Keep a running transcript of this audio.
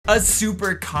A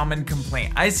super common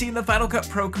complaint I see in the Final Cut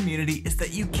Pro community is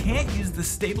that you can't use the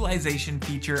stabilization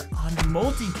feature on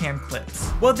multicam clips.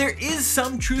 While there is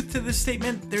some truth to this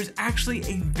statement, there's actually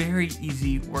a very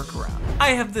easy workaround.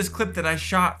 I have this clip that I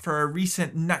shot for a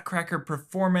recent Nutcracker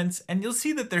performance, and you'll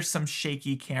see that there's some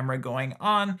shaky camera going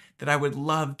on that I would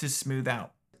love to smooth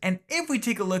out. And if we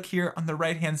take a look here on the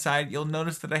right hand side, you'll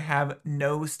notice that I have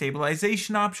no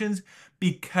stabilization options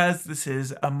because this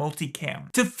is a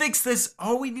multicam. To fix this,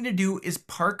 all we need to do is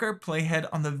park our playhead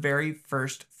on the very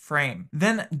first frame.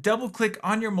 Then double click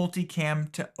on your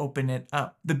multicam to open it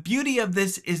up. The beauty of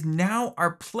this is now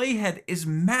our playhead is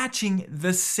matching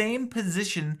the same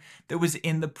position that was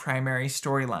in the primary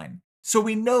storyline. So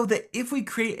we know that if we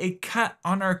create a cut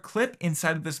on our clip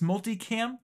inside of this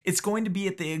multicam, it's going to be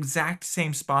at the exact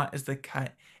same spot as the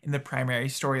cut in the primary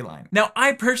storyline. Now,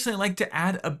 I personally like to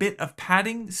add a bit of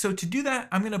padding. So to do that,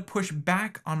 I'm going to push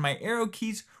back on my arrow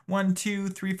keys, 1, 2,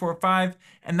 3, 4, 5,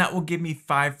 and that will give me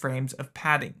 5 frames of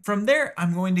padding. From there,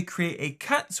 I'm going to create a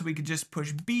cut. So we could just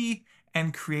push B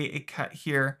and create a cut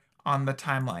here on the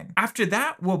timeline. After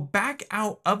that, we'll back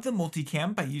out of the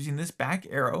multicam by using this back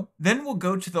arrow. Then we'll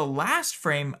go to the last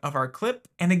frame of our clip,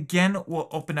 and again, we'll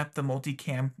open up the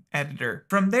multicam editor.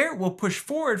 From there, we'll push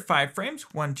forward 5 frames,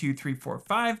 1, 2, 3, 4,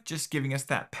 5, just giving us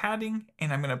that padding,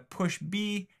 and I'm gonna push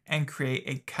B and create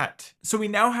a cut. So we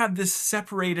now have this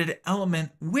separated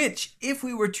element, which if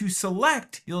we were to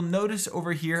select, you'll notice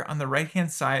over here on the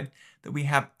right-hand side that we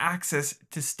have access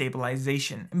to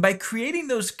stabilization. And by creating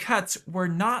those cuts, we're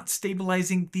not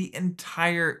stabilizing the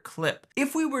entire clip.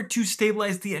 If we were to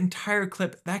stabilize the entire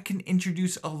clip, that can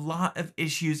introduce a lot of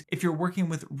issues if you're working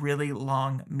with really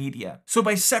long media. So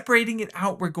by separating it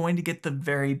out, we're going to get the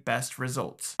very best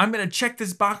results. I'm gonna check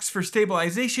this box for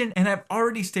stabilization, and I've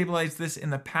already stabilized this in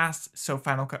the past, so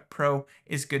Final Cut Pro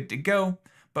is good to go.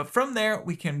 But from there,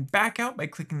 we can back out by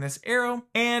clicking this arrow.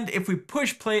 And if we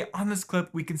push play on this clip,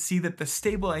 we can see that the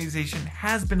stabilization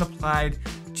has been applied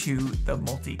to the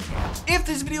multicam. If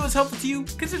this video was helpful to you,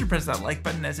 consider pressing that like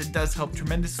button as it does help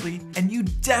tremendously. And you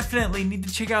definitely need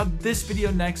to check out this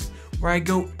video next, where I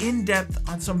go in depth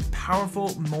on some powerful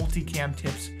multicam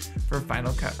tips for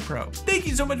Final Cut Pro. Thank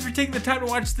you so much for taking the time to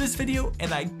watch this video,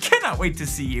 and I cannot wait to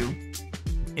see you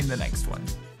in the next one.